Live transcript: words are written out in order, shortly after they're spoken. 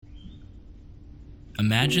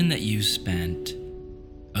Imagine that you spent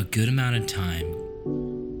a good amount of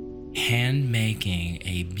time hand making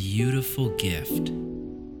a beautiful gift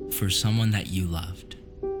for someone that you loved.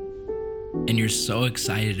 And you're so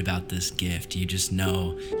excited about this gift, you just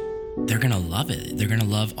know they're gonna love it. They're gonna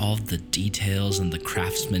love all the details and the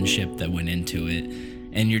craftsmanship that went into it.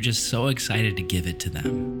 And you're just so excited to give it to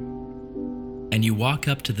them. And you walk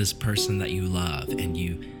up to this person that you love and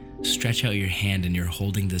you stretch out your hand and you're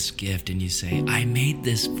holding this gift and you say, I made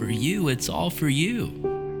this for you. It's all for you.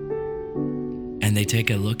 And they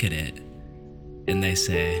take a look at it and they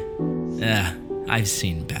say, I've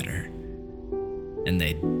seen better. And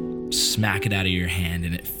they smack it out of your hand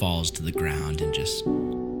and it falls to the ground and just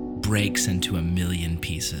breaks into a million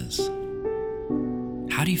pieces.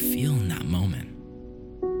 How do you feel in that moment?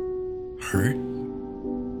 Hurt?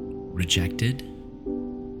 Rejected?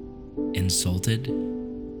 Insulted?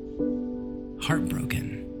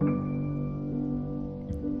 Heartbroken?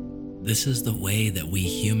 This is the way that we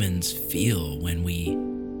humans feel when we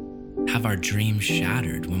have our dreams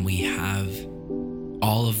shattered, when we have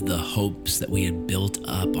all of the hopes that we had built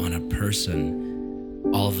up on a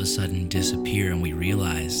person all of a sudden disappear, and we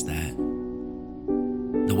realize that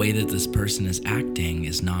the way that this person is acting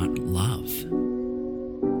is not love.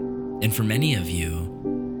 And for many of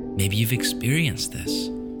you, maybe you've experienced this.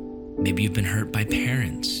 Maybe you've been hurt by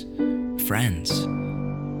parents, friends.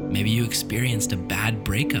 Maybe you experienced a bad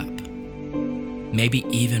breakup. Maybe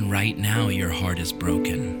even right now your heart is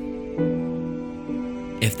broken.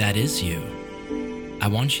 If that is you, I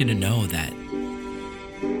want you to know that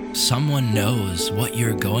someone knows what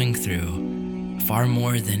you're going through far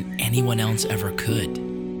more than anyone else ever could.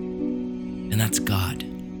 And that's God.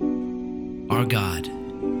 Our God.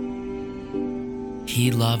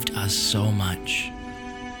 He loved us so much.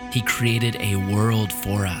 He created a world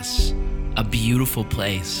for us, a beautiful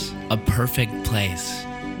place, a perfect place.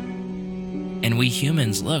 And we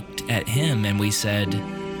humans looked at him and we said,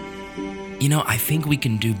 I think we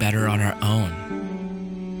can do better on our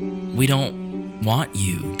own. We don't want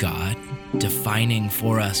you, God, defining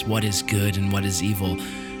for us what is good and what is evil.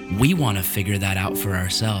 We want to figure that out for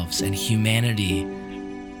ourselves. And humanity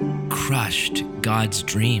crushed God's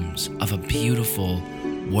dreams of a beautiful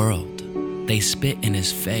world. They spit in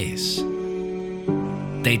his face.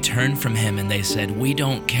 They turned from him and they said, we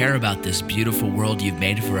don't care about this beautiful world you've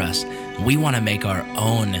made for us. We want to make our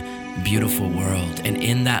own beautiful world. And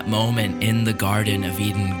in that moment in the Garden of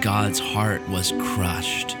Eden, God's heart was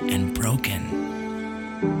crushed and broken.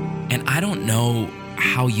 And I don't know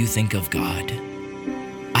how you think of God.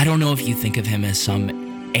 I don't know if you think of him as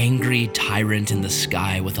some angry tyrant in the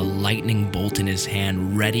sky with a lightning bolt in his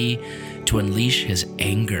hand, ready to unleash his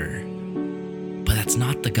anger. But that's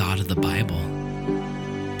not the God of the Bible.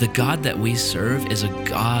 The God that we serve is a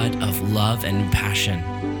God of love and passion.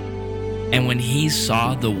 And when he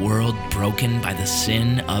saw the world broken by the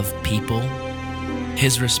sin of people,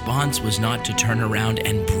 his response was not to turn around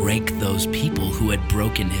and break those people who had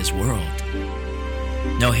broken his world.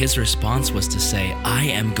 No, his response was to say, I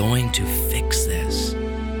am going to fix this.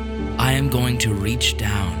 I am going to reach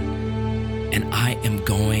down and I am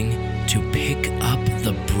going to pick up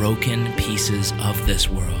the broken pieces of this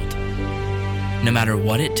world. No matter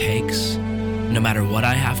what it takes, no matter what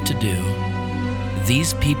I have to do,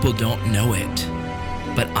 these people don't know it,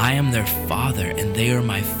 but I am their father and they are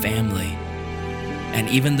my family. And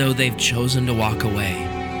even though they've chosen to walk away,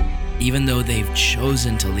 even though they've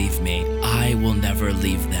chosen to leave me, I will never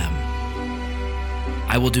leave them.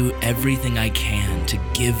 I will do everything I can to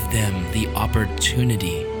give them the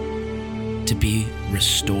opportunity to be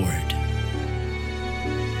restored.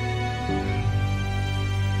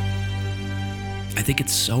 I think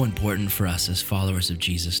it's so important for us as followers of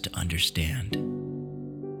Jesus to understand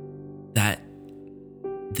that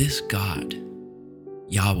this God,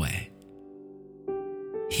 Yahweh,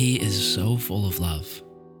 he is so full of love.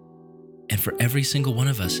 And for every single one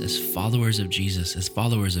of us as followers of Jesus, as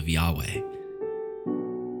followers of Yahweh,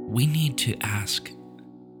 we need to ask,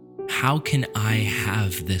 how can I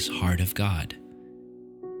have this heart of God?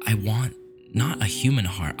 I want not a human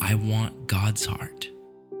heart, I want God's heart.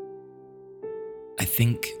 I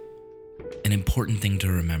think an important thing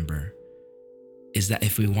to remember is that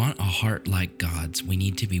if we want a heart like God's, we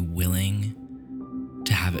need to be willing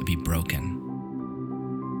to have it be broken.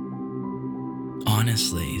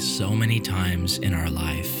 Honestly, so many times in our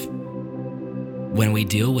life, when we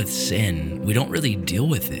deal with sin, we don't really deal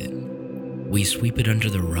with it. We sweep it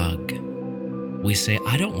under the rug. We say,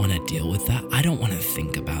 I don't want to deal with that. I don't want to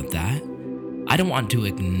think about that. I don't want to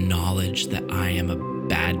acknowledge that I am a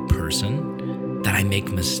bad person, that I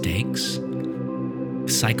make mistakes.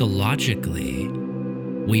 Psychologically,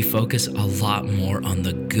 we focus a lot more on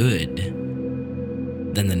the good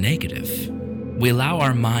than the negative. We allow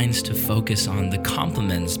our minds to focus on the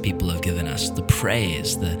compliments people have given us, the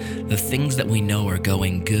praise, the things that we know are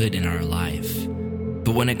going good in our life.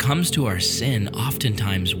 But when it comes to our sin,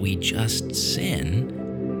 oftentimes we just sin,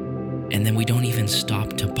 and then we don't even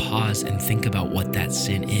stop to pause and think about what that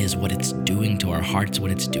sin is, what it's doing to our hearts,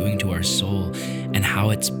 what it's doing to our soul, and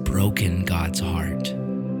how it's broken God's heart.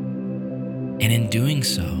 And in doing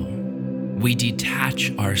so, we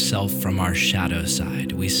detach ourselves from our shadow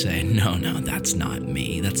side. We say, no, that's not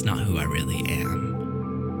me. That's not who I really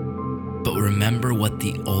am. But remember what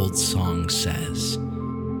the old song says.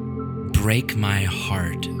 Break my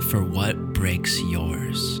heart for what breaks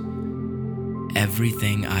yours.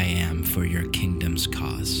 Everything I am for your kingdom's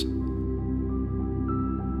cause.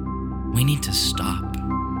 We need to stop.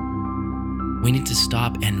 We need to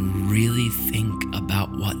stop and really think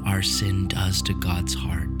about what our sin does to God's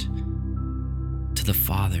heart, to the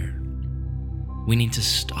Father. We need to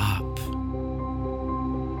stop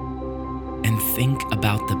and think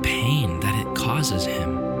about the pain that it causes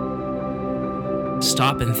him.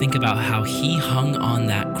 Stop and think about how he hung on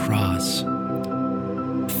that cross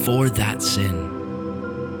for that sin,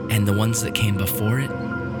 and the ones that came before it,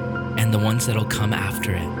 and the ones that'll come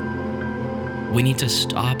after it. We need to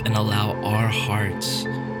stop and allow our hearts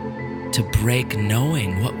to break,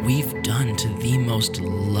 knowing what we've done to the most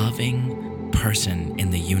loving person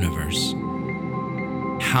in the universe.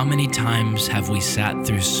 How many times have we sat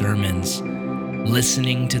through sermons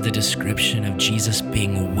listening to the description of Jesus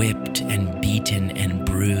being whipped and beaten and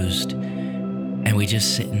bruised, and we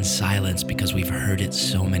just sit in silence because we've heard it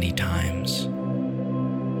so many times?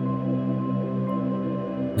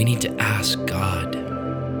 We need to ask God,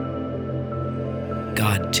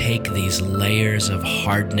 take these layers of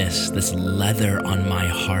hardness, this leather on my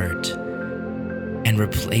heart, and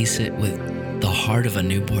replace it with the heart of a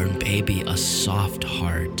newborn baby, a soft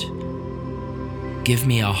heart. Give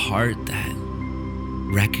me a heart that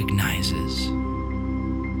recognizes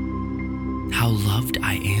how loved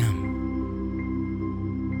I am.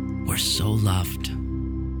 We're so loved.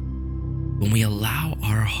 When we allow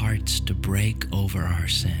our hearts to break over our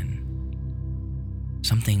sin,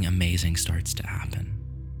 something amazing starts to happen.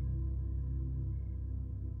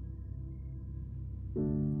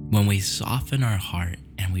 When we soften our heart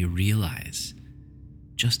and we realize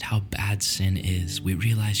just how bad sin is, we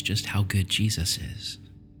realize just how good Jesus is.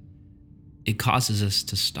 It causes us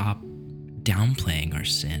to stop downplaying our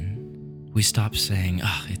sin. We stop saying,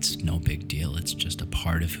 it's no big deal, it's just a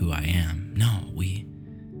part of who I am. No, we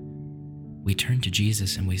turn to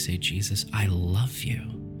Jesus and we say, Jesus, I love you.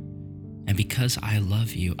 And because I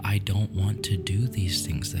love you, I don't want to do these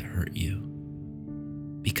things that hurt you.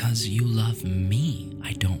 Because you love me,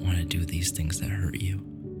 I don't want to do these things that hurt you.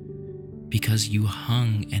 Because you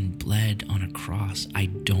hung and bled on a cross, I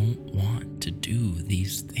don't want to do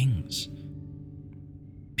these things.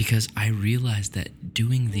 Because I realize that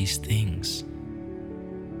doing these things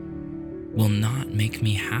will not make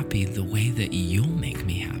me happy the way that you'll make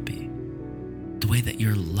me happy. The way that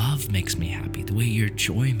your love makes me happy, the way your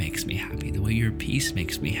joy makes me happy, the way your peace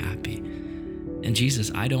makes me happy. And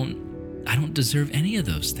Jesus, I don't deserve any of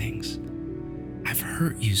those things. I've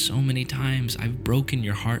hurt you so many times. I've broken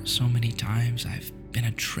your heart so many times. I've been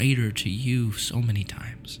a traitor to you so many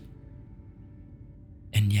times.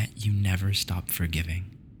 And yet you never stop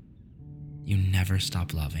forgiving. You never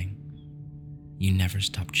stop loving. You never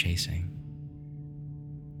stop chasing.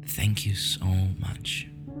 Thank you so much.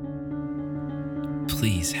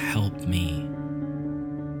 Please help me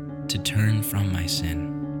to turn from my sin.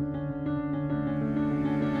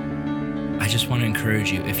 I just want to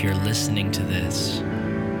encourage you, if you're listening to this,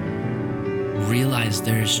 realize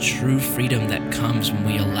there's true freedom that comes when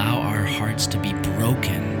we allow our hearts to be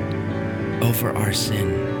broken over our sin.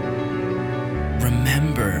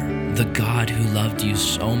 Remember the God who loved you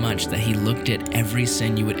so much that he looked at every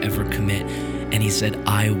sin you would ever commit and he said,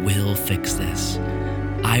 I will fix this.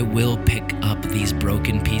 I will pick up these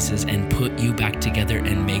broken pieces and put you back together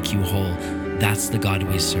and make you whole. That's the God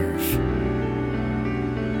we serve.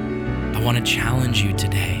 I want to challenge you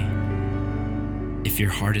today. If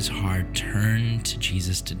your heart is hard, turn to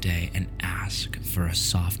Jesus today and ask for a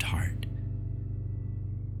soft heart.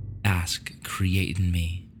 Ask, create in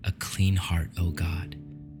me a clean heart, O God,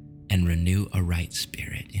 and renew a right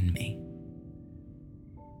spirit in me.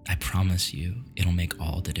 I promise you, it'll make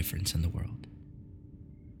all the difference in the world.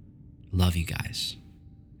 Love you guys.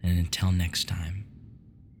 And until next time,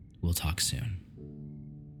 we'll talk soon.